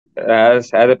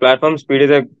As a platform, Speed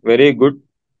is a very good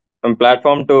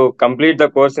platform to complete the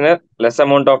course in a less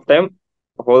amount of time.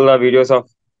 Hold the videos of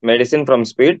medicine from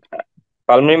Speed.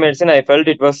 Pulmonary medicine, I felt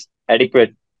it was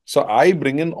adequate. So I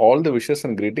bring in all the wishes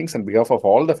and greetings on behalf of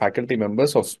all the faculty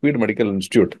members of Speed Medical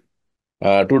Institute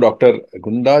to Dr.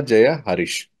 Gunda Jaya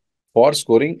Hareesh for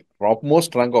scoring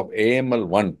topmost rank of AML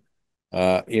 1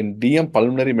 in DM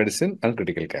Pulmonary Medicine and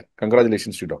Critical Care.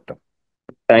 Congratulations to you, Doctor.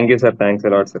 Thank you, sir. Thanks a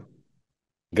lot, sir.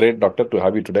 Great, Doctor, to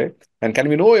have you today. And can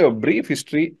we know your brief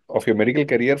history of your medical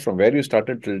career from where you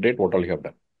started till date, what all you have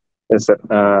done? Yes, sir.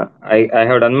 I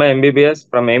have done my MBBS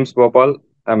from AIIMS Bhopal.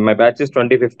 My batch is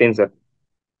 2015, sir.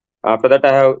 After that,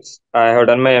 I have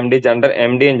done my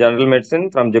MD in General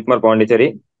Medicine from Jipmar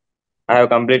Pondicherry. I have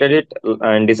completed it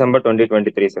in December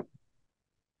 2023, sir.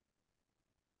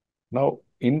 Now,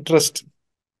 interest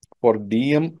for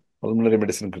DM Pulmonary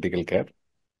Medicine Critical Care, Yes,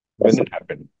 when sir. it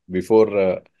happened?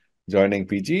 Before joining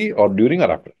PG or during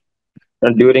or after?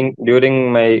 And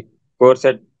during my course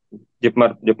at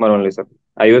Jipmar only, sir.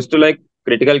 I used to like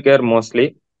critical care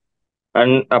mostly,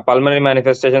 and pulmonary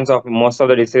manifestations of most of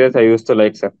the diseases I used to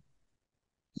like, sir.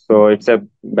 So it's a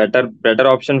better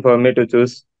option for me to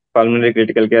choose pulmonary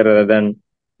critical care rather than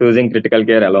choosing critical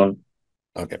care alone.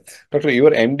 Okay. Doctor,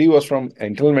 your MD was from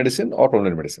internal medicine or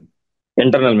pulmonary medicine?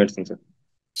 Internal medicine, sir.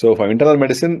 So from internal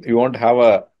medicine, you want to have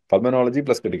a pulmonology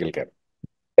plus critical care.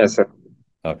 Yes, sir.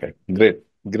 Okay, great,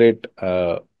 great.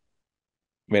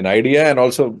 Idea and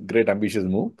also great ambitious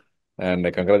move, and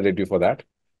I congratulate you for that.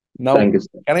 Now, Thank you,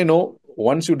 sir. can I know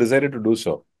once you decided to do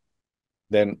so,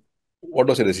 then what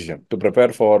was your decision to prepare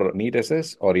for NEET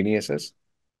SS or INISS?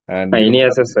 And because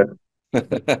INISS, sir.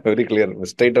 very clear,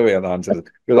 straight away the answer is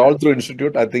because all through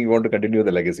institute, I think you want to continue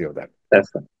the legacy of that.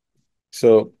 Yes, sir.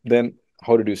 So then,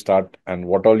 how did you start, and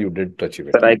what all you did to achieve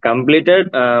Sir, it? I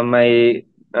completed my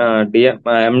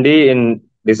MD in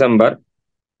December.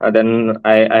 Then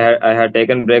I had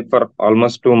taken break for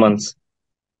almost 2 months.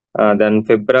 Then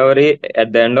February,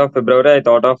 at the end of February, I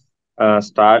thought of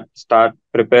start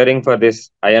preparing for this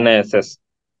INISS.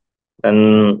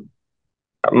 And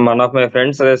one of my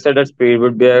friends suggested that Speed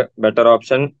would be a better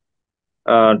option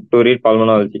to read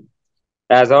pulmonology.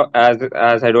 As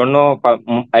I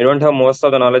don't have most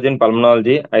of the knowledge in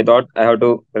pulmonology. I thought I have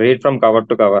to read from cover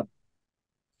to cover.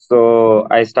 So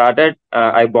I started.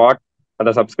 I bought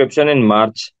the subscription in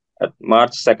March, at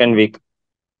March second week.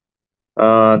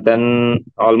 Then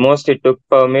almost it took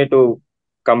for me to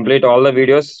complete all the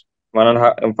videos.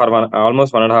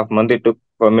 Almost 1.5 months it took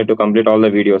for me to complete all the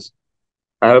videos.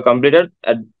 I have completed.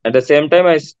 At the same time,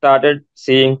 I started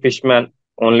seeing Fishman.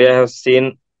 Only I have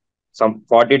seen some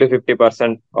 40 to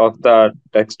 50% of the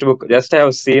textbook. Just I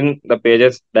have seen the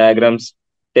pages, diagrams,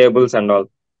 tables, and all.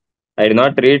 I did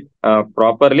not read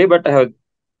properly, but I have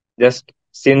just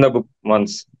seen the book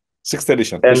once. Sixth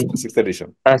edition, Then Fishman sixth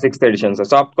edition. sixth edition, so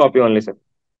soft copy only, sir.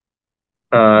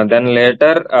 Then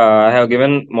later, I have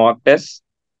given mock tests.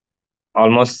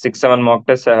 Almost 6 7 mock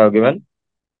tests I have given,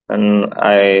 and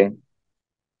I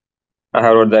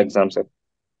have wrote the exam, sir.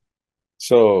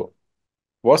 So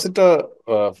was it a,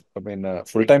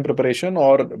 full-time preparation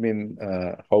or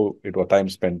how it was time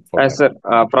spent for that? Sir,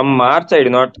 from March I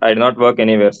did not work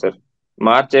anywhere, sir.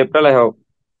 March April I have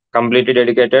completely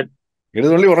dedicated It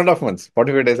is only 1.5 months,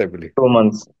 45 days, I believe. 2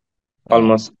 months Uh,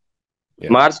 almost. yeah.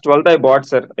 March 12th I bought,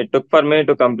 sir. It took for me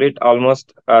to complete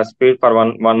almost Speed for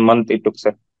one month. It took,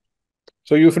 sir.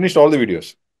 So you finished all the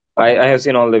videos. I have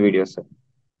seen all the videos, sir.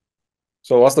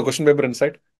 So what's the question paper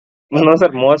inside? No, sir.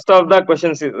 Most of the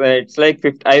questions it's like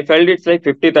 50. I felt it's like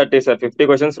 50-30, sir. 50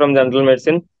 questions from general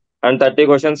medicine and 30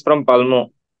 questions from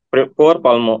core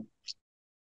pulmo.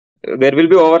 There will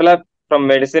be overlap from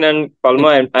medicine and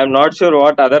pulmo. I'm not sure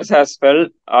what others has felt.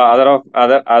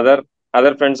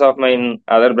 Other friends of mine in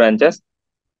other branches,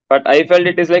 but I felt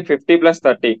it is like 50 plus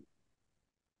 30.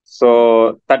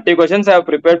 So 30 questions I have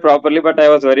prepared properly, but I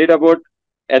was worried about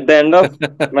at the end of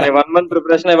my 1 month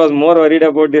preparation, I was more worried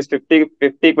about these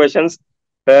 50 questions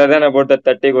rather than about the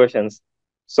 30 questions.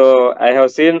 So I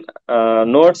have seen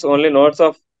only notes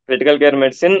of critical care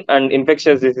medicine and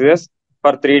infectious diseases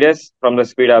for 3 days from the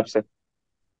Speed app, sir.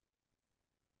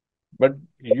 But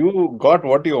you got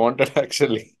what you wanted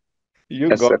actually. You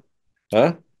Yes, got, sir.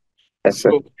 huh? Yes, sir.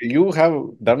 So you have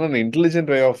done an intelligent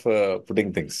way of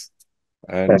putting things,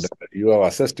 and Yes, you have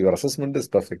assessed. Your assessment is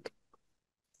perfect.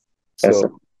 yes, So sir.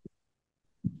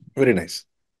 very nice.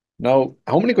 Now,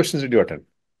 how many questions did you attend?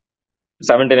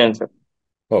 79, sir.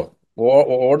 Oh,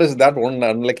 what is that one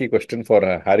unlucky question for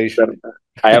Harish? Sir,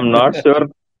 I am not sure.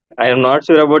 I am not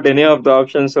sure about any of the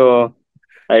options, so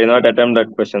I did not attempt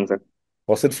that question, sir.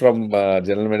 Was it from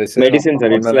general medicine or Medicine, sir.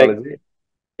 pulmonology?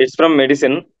 It's from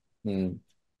medicine. Hmm.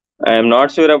 I am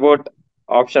not sure about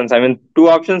options. I mean, two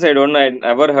options I don't know. I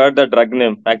never heard the drug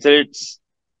name. Actually,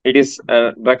 it is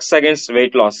drugs against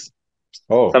weight loss.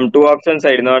 Oh. Some two options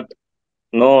I did not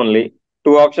know only.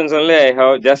 Two options only I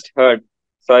have just heard.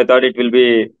 So I thought it will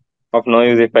be of no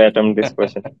use if I attempt this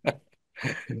question.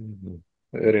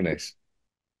 Very nice.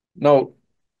 Now,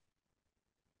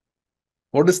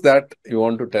 what is that you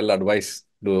want to tell advice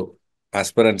to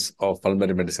aspirants of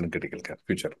pulmonary medicine and critical care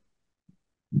future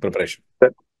preparation?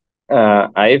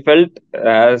 I felt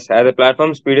as a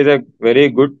platform, speed is a very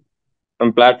good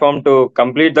platform to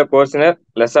complete the course in a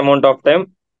less amount of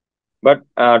time, but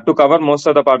to cover most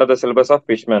of the part of the syllabus of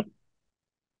Fishman.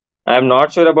 I am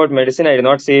not sure about medicine. I did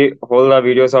not see whole the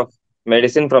videos of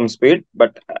medicine from speed,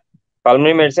 but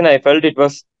pulmonary medicine, I felt it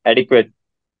was adequate.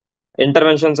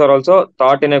 Interventions are also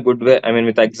taught in a good way. I mean,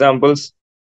 with examples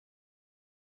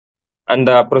and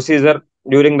the procedure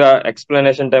during the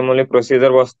explanation time only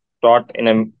procedure was taught in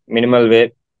a minimal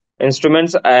way.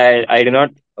 Instruments, I do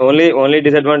not only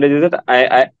disadvantage is that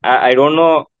I don't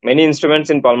know many instruments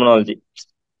in pulmonology.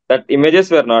 That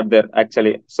images were not there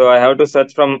actually, so I have to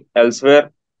search from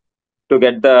elsewhere to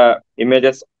get the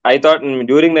images. I thought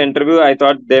during the interview, I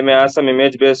thought they may ask some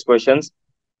image based questions,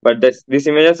 but these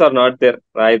images are not there,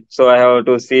 right? So I have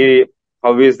to see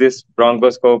how is this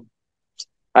bronchoscope.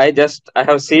 I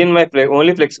have seen my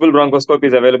only flexible bronchoscope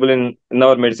is available in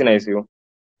our medicine ICU.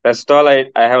 Rest all I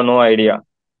have no idea.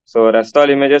 So rest all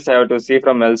images I have to see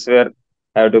from elsewhere.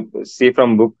 I have to see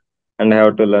from book and I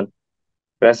have to learn.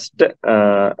 Rest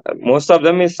most of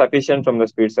them is sufficient from the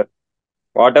speed, sir.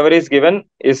 Whatever is given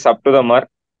is up to the mark.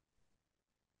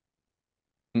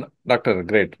 Doctor,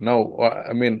 great. Now,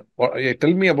 I mean,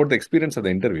 tell me about the experience of the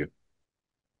interview.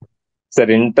 Sir,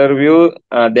 interview,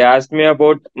 they asked me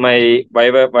about my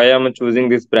why I'm choosing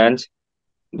this branch.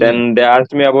 Then they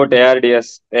asked me about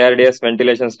ARDS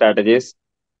ventilation strategies.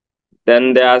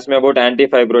 Then they asked me about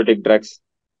antifibrotic drugs.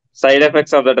 Side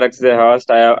effects of the drugs they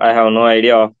asked, I have no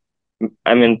idea of.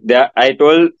 I mean, I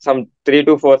told some 3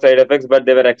 to 4 side effects, but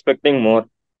they were expecting more.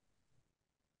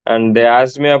 And they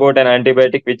asked me about an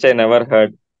antibiotic which I never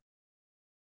heard.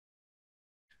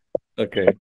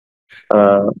 Okay.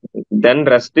 Uh, then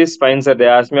rest is fine, sir. They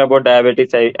asked me about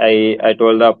diabetes. I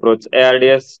told the approach.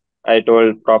 ARDS, I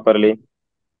told properly.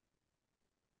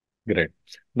 Great.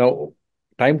 Now,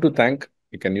 time to thank.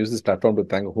 You can use this platform to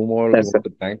thank whom all you Yes, sir. want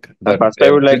to thank that First, they I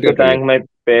have would like built to your career. thank my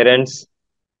parents,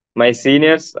 my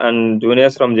seniors and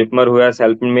juniors from Jipmar who has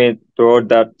helped me throughout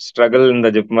that struggle in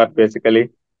the Jipmar basically.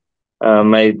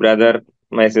 My brother,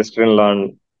 my sister-in-law,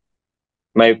 and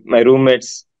my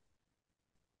roommates.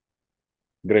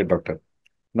 Great, doctor.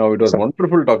 Now, it was So,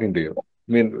 wonderful talking to you.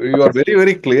 I mean, you are very,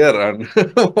 very clear on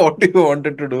what you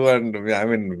wanted to do, and I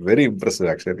mean, very impressive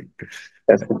actually.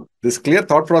 yes, This clear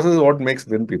thought process is what makes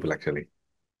win people actually,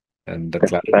 and the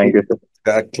thank you, sir.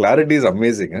 clarity is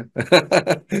amazing.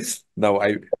 Huh? Now,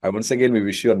 I once again we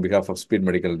wish you on behalf of Speed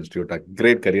Medical Institute a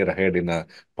great career ahead in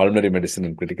pulmonary medicine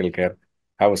and critical care.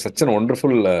 Have such a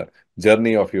wonderful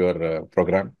journey of your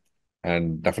program,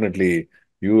 and definitely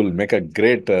you will make a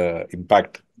great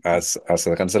impact as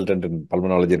a consultant in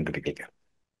pulmonology and critical care.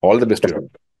 All the best to Yes, you. sir.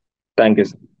 Thank you,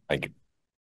 sir. Thank you.